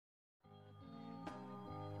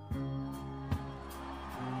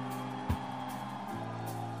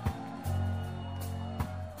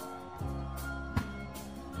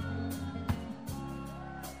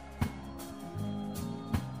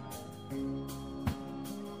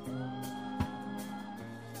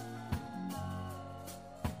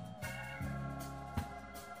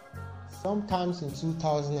sometimes in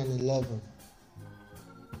 2011,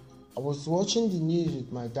 I was watching the news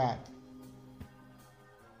with my dad.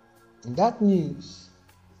 In that news,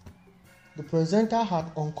 the presenter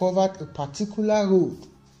had uncovered a particular road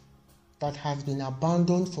that has been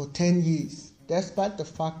abandoned for 10 years, despite the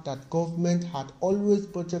fact that government had always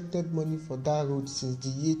budgeted money for that road since the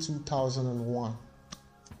year 2001.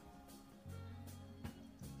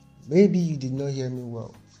 Maybe you did not hear me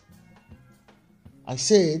well. I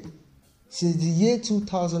said, since the year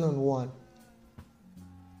 2001,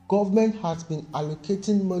 government has been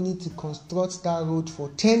allocating money to construct that road for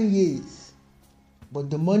 10 years, but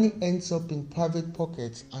the money ends up in private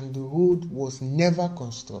pockets and the road was never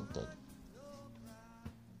constructed.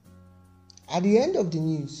 At the end of the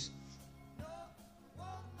news,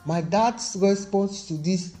 my dad's response to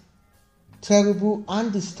this terrible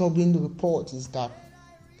and disturbing report is that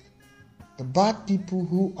the bad people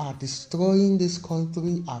who are destroying this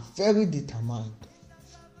country are very determined.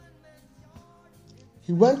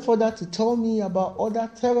 He went further to tell me about other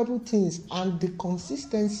terrible things and the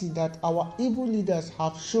consistency that our evil leaders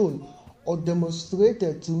have shown or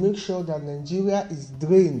demonstrated to make sure that Nigeria is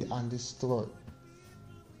drained and destroyed.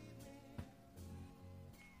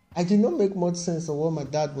 I did not make much sense of what my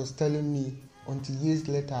dad was telling me until years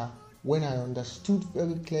later when I understood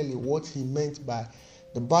very clearly what he meant by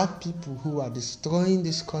the bad people who are destroying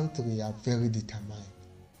this country are very determined.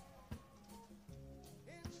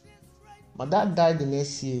 My dad died the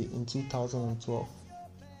next year in 2012.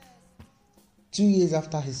 2 years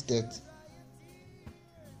after his death,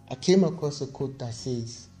 I came across a quote that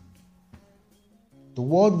says, "The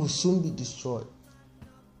world will soon be destroyed,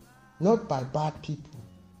 not by bad people,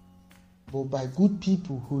 but by good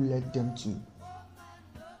people who led them to.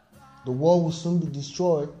 The world will soon be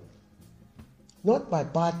destroyed, not by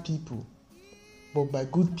bad people, but by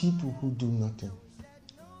good people who do nothing."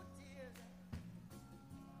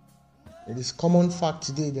 It is common fact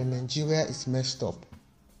today that Nigeria is messed up.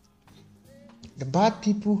 The bad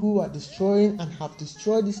people who are destroying and have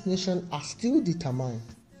destroyed this nation are still determined.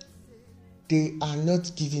 They are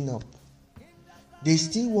not giving up. They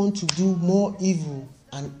still want to do more evil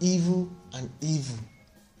and evil and evil.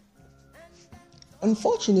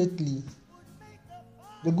 Unfortunately,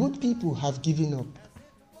 the good people have given up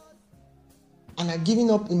and are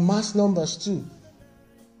giving up in mass numbers too.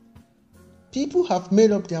 People have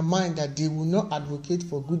made up their mind that they will not advocate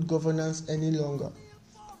for good governance any longer.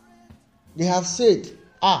 They have said,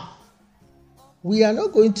 we are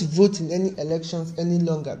not going to vote in any elections any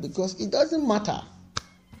longer because it doesn't matter.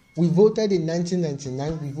 We voted in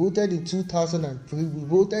 1999, we voted in 2003, we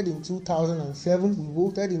voted in 2007, we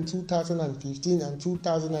voted in 2015 and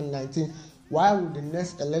 2019. Why would the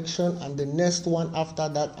next election and the next one after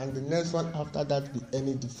that and the next one after that be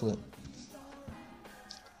any different?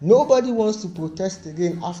 Nobody wants to protest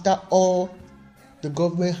again after all the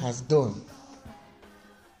government has done.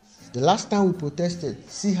 The last time we protested,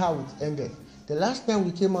 see how it ended. The last time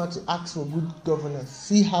we came out to ask for good governance,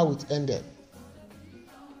 see how it ended.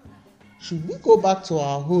 Should we go back to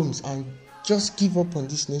our homes and just give up on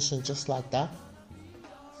this nation just like that?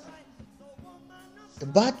 The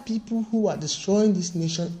bad people who are destroying this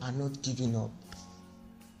nation are not giving up.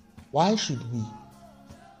 Why should we?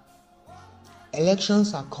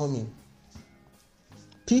 Elections are coming.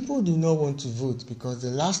 People do not want to vote because the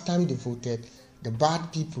last time they voted, the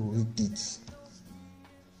bad people rigged it.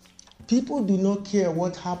 People do not care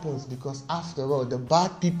what happens because after all, the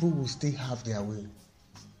bad people will still have their way.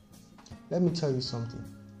 Let me tell you something.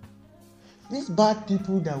 These bad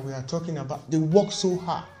people that we are talking about, they work so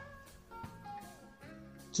hard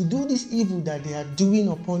to do this evil that they are doing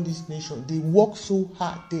upon this nation. They work so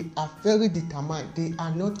hard. They are very determined. They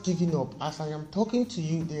are not giving up. As I am talking to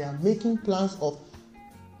you, they are making plans of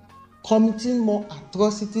committing more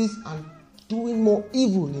atrocities and doing more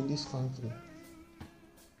evil in this country.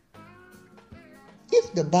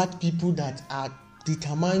 If the bad people that are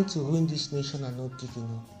determined to ruin this nation are not giving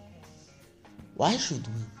up, why should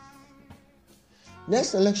we?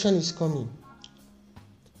 Next election is coming.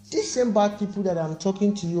 These same bad people that I'm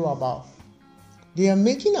talking to you about, they are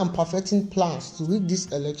making and perfecting plans to rig this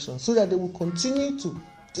election so that they will continue to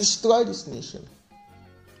destroy this nation.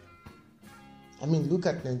 I mean, look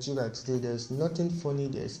at Nigeria today. There's nothing funny,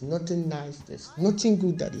 there's nothing nice, there's nothing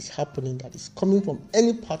good that is happening that is coming from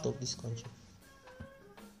any part of this country.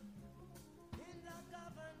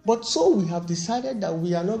 But so we have decided that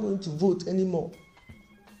we are not going to vote anymore.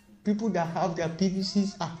 People that have their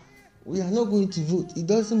PVCs, we are not going to vote. It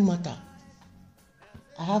doesn't matter.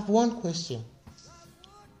 I have one question.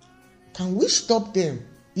 Can we stop them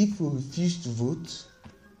if we refuse to vote?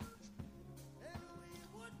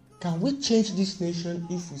 Can we change this nation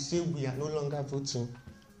if we say we are no longer voting?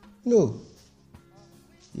 No.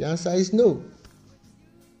 The answer is no.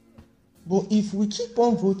 But if we keep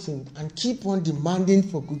on voting and keep on demanding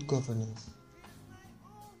for good governance,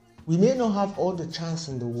 we may not have all the chance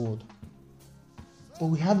in the world, but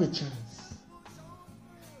we have a chance.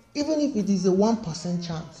 Even if it is a 1%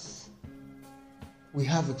 chance, we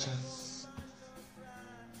have a chance.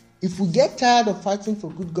 If we get tired of fighting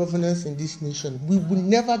for good governance in this nation, we will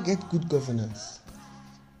never get good governance.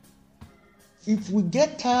 If we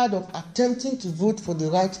get tired of attempting to vote for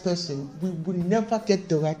the right person, we will never get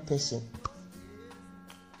the right person.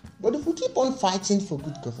 But if we keep on fighting for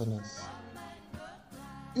good governance,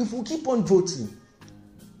 if we keep on voting,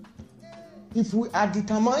 if we are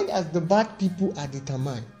determined as the bad people are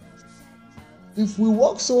determined, if we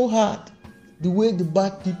work so hard the way the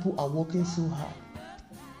bad people are working so hard,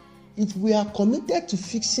 if we are committed to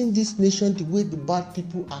fixing this nation the way the bad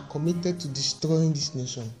people are committed to destroying this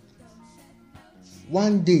nation,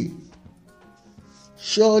 one day,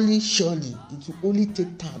 surely, it will only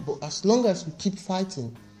take time. But as long as we keep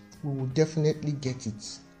fighting, we will definitely get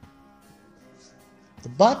it. The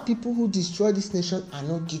bad people who destroy this nation are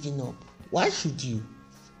not giving up. Why should you?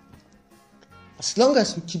 As long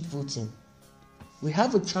as we keep voting, we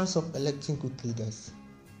have a chance of electing good leaders.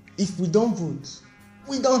 If we don't vote,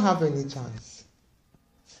 we don't have any chance.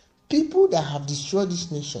 People that have destroyed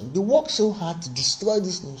this nation, they work so hard to destroy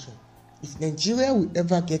this nation. If Nigeria will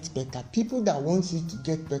ever get better, people that want it to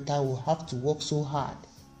get better will have to work so hard.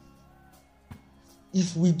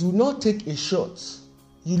 If we do not take a shot,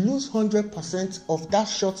 you lose 100% of that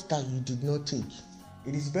shot that you did not take.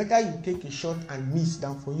 It is better you take a shot and miss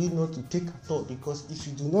than for you not to take at all, because if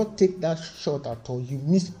you do not take that shot at all, you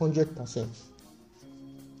miss 100%.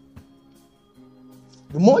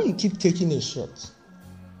 The more you keep taking a shot,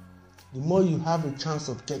 the more you have a chance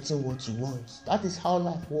of getting what you want. That is how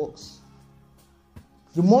life works.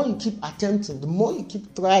 The more you keep attempting, the more you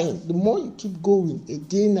keep trying, the more you keep going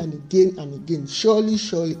again and again and again, surely,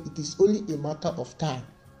 it is only a matter of time.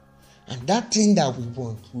 And that thing that we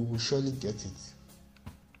want, we will surely get it.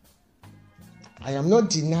 I am not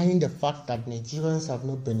denying the fact that Nigerians have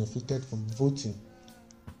not benefited from voting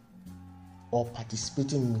or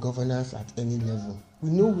participating in governance at any level. We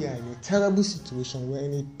know we are in a terrible situation, we are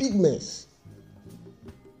in a big mess.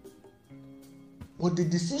 But the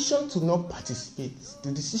decision to not participate,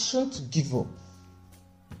 the decision to give up,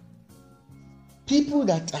 people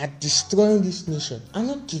that are destroying this nation are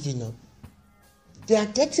not giving up. They are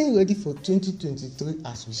getting ready for 2023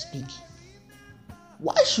 as we speak.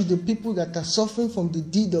 Why should the people that are suffering from the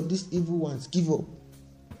deed of these evil ones give up?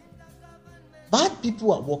 Bad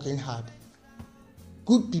people are working hard.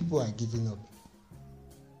 Good people are giving up.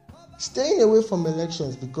 Staying away from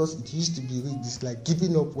elections because it used to be rigged is like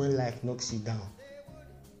giving up when life knocks you down.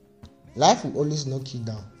 Life will always knock you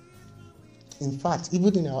down. In fact,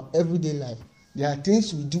 even in our everyday life, there are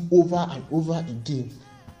things we do over and over again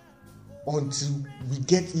until we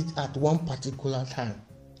get it at one particular time.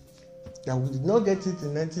 That we did not get it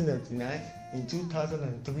in 1999, in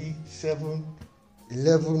 2003, 7,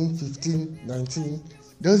 11, 15, 19,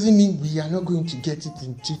 doesn't mean we are not going to get it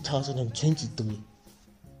in 2023.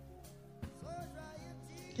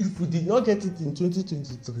 If we did not get it in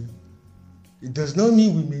 2023, it does not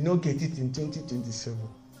mean we may not get it in 2027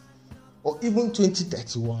 or even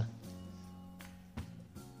 2031.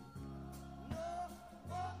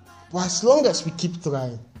 But as long as we keep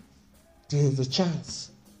trying, there is a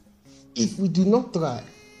chance. If we do not try,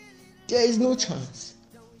 there is no chance.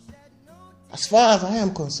 As far as I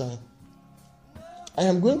am concerned, I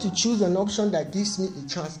am going to choose an option that gives me a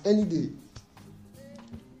chance any day.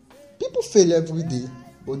 People fail every day,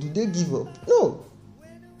 but do they give up? No.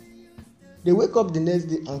 They wake up the next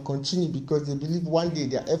day and continue because they believe one day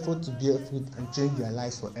their effort to bear fruit and change their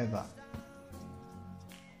lives forever.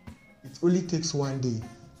 It only takes one day.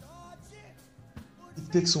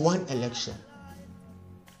 It takes one election.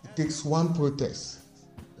 It takes one protest.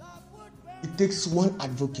 It takes one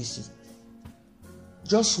advocacy.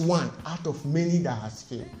 Just one out of many that has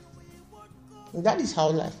failed. And that is how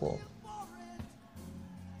life works.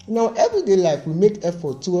 In our everyday life, we make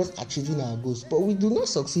effort towards achieving our goals, but we do not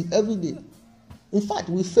succeed every day. In fact,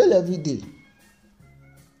 we fail every day.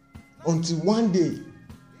 Until one day,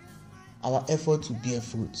 our effort will bear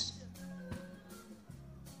fruit.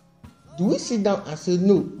 Do we sit down and say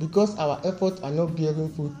no because our efforts are not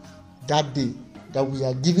bearing fruit that day, that we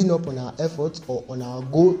are giving up on our efforts or on our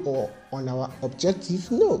goal or on our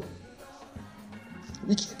objective? No.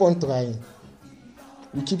 We keep on trying.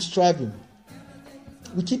 We keep striving.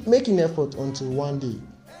 We keep making effort until one day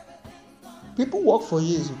People work for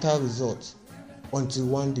years without results until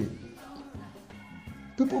one day.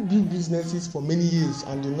 People build businesses for many years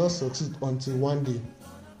and do not succeed until one day.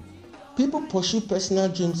 People pursue personal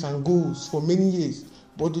dreams and goals for many years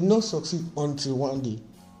but do not succeed until one day.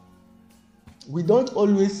 We don't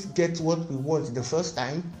always get what we want the first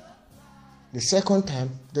time, the second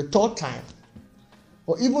time, the third time,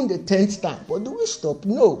 or even the 10th time. But do we stop?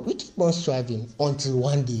 No, we keep on striving until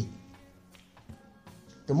one day.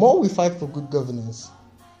 The more we fight for good governance,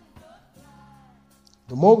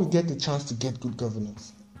 the more we get the chance to get good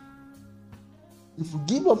governance. If we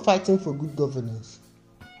give up fighting for good governance,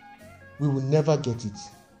 we will never get it.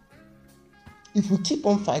 If we keep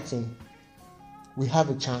on fighting, we have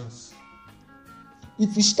a chance.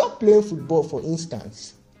 If you stop playing football, for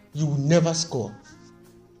instance, you will never score.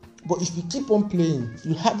 But if you keep on playing,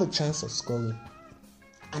 you have a chance of scoring.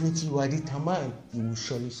 And if you are determined, you will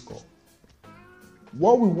surely score.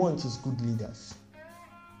 What we want is good leaders.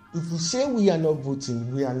 If we say we are not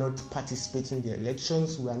voting, we are not participating in the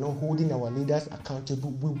elections, we are not holding our leaders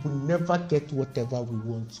accountable, we will never get whatever we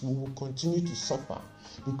want. We will continue to suffer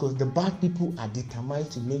because the bad people are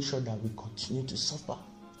determined to make sure that we continue to suffer.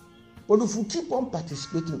 But if we keep on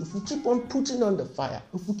participating, if we keep on putting on the fire,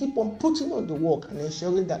 if we keep on putting on the work and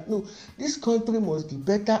ensuring that no, this country must be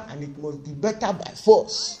better and it must be better by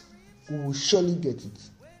force, we will surely get it.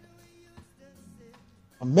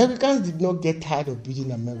 Americans did not get tired of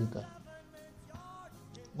beating America.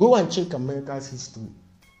 Go and check America's history.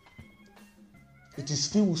 It is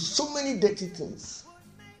filled with so many dirty things.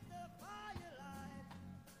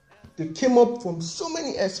 They came up from so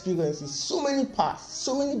many experiences, so many paths,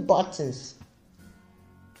 so many bad things.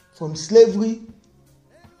 From slavery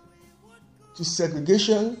to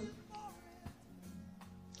segregation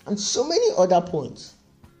and so many other points.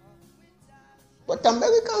 But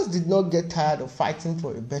Americans did not get tired of fighting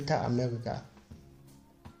for a better America.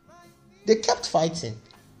 They kept fighting.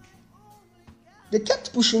 They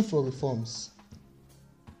kept pushing for reforms.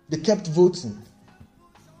 They kept voting.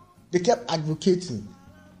 They kept advocating.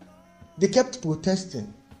 They kept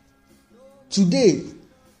protesting. Today,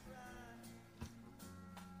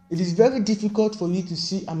 it is very difficult for you to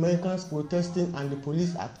see Americans protesting and the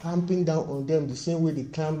police are clamping down on them the same way they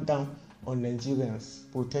clamped down on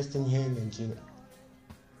Nigerians protesting here in Nigeria.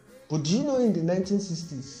 But do you know in the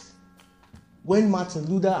 1960s, when Martin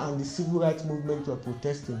Luther and the civil rights movement were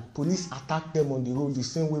protesting, police attacked them on the road the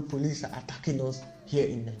same way police are attacking us here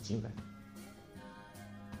in Nigeria.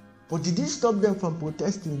 But did it stop them from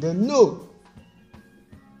protesting then? No.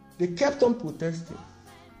 They kept on protesting.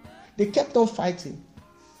 They kept on fighting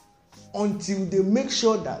until they make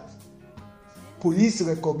sure that police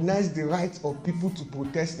recognize the rights of people to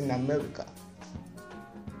protest in America.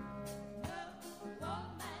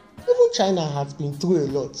 Even China has been through a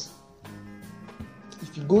lot.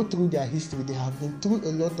 If you go through their history, they have been through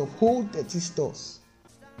a lot of whole dirty stuff.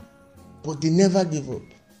 But they never give up.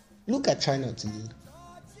 Look at China today.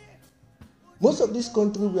 Most of these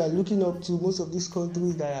countries we are looking up to, most of these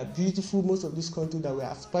countries that are beautiful, most of these countries that we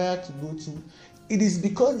aspire to go to, it is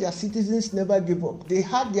because their citizens never give up. They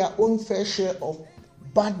had their own fair share of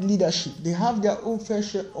bad leadership. They have their own fair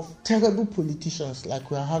share of terrible politicians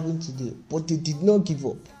like we are having today, but they did not give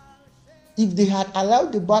up. If they had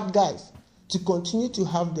allowed the bad guys to continue to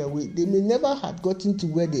have their way, they may never have gotten to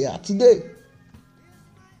where they are today.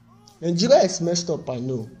 Nigeria is messed up, I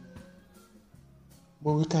know.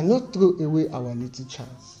 But we cannot throw away our little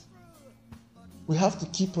chance. We have to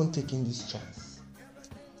keep on taking this chance.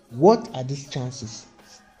 What are these chances?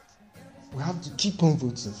 We have to keep on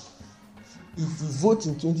voting. If we vote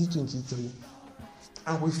in 2023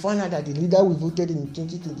 and we find out that the leader we voted in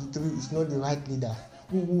 2023 is not the right leader,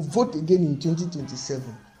 we will vote again in 2027.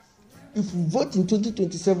 If we vote in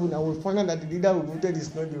 2027 and we find out that the leader we voted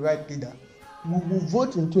is not the right leader, we will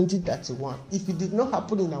vote in 2031. If it did not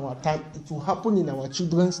happen in our time, it will happen in our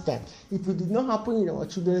children's time. If it did not happen in our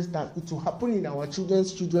children's time, it will happen in our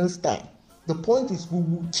children's time. The point is we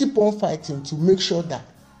will keep on fighting to make sure that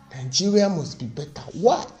Nigeria must be better.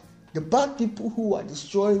 Why? The bad people who are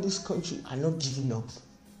destroying this country are not giving up.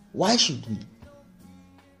 Why should we?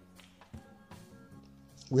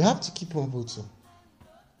 We have to keep on voting.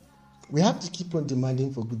 We have to keep on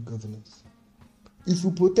demanding for good governance. If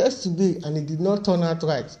we protest today and it did not turn out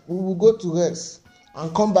right, we will go to rest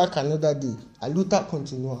and come back another day. A luta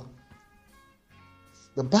continua.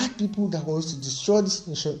 The bad people that want to destroy this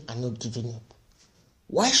nation are not giving up.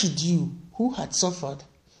 Why should you, who had suffered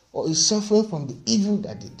or is suffering from the evil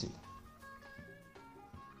that they do?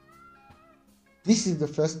 This is the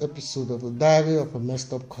first episode of the Diary of a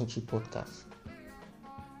Messed Up Country podcast.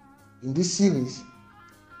 In this series,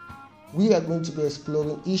 We are going to be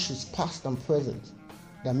exploring issues past and present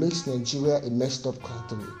that makes Nigeria a messed up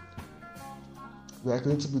country. We are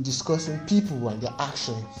going to be discussing people and their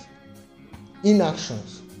actions,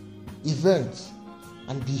 inactions, events,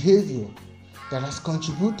 and behavior that has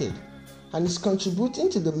contributed and is contributing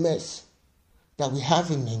to the mess that we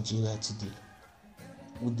have in Nigeria today,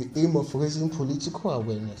 with the aim of raising political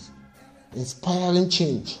awareness, inspiring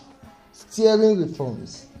change, steering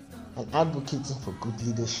reforms, and advocating for good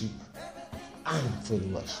leadership and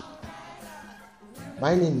followership.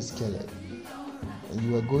 My name is Caleb, and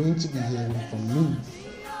you are going to be hearing from me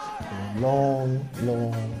for a long,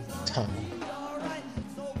 long time.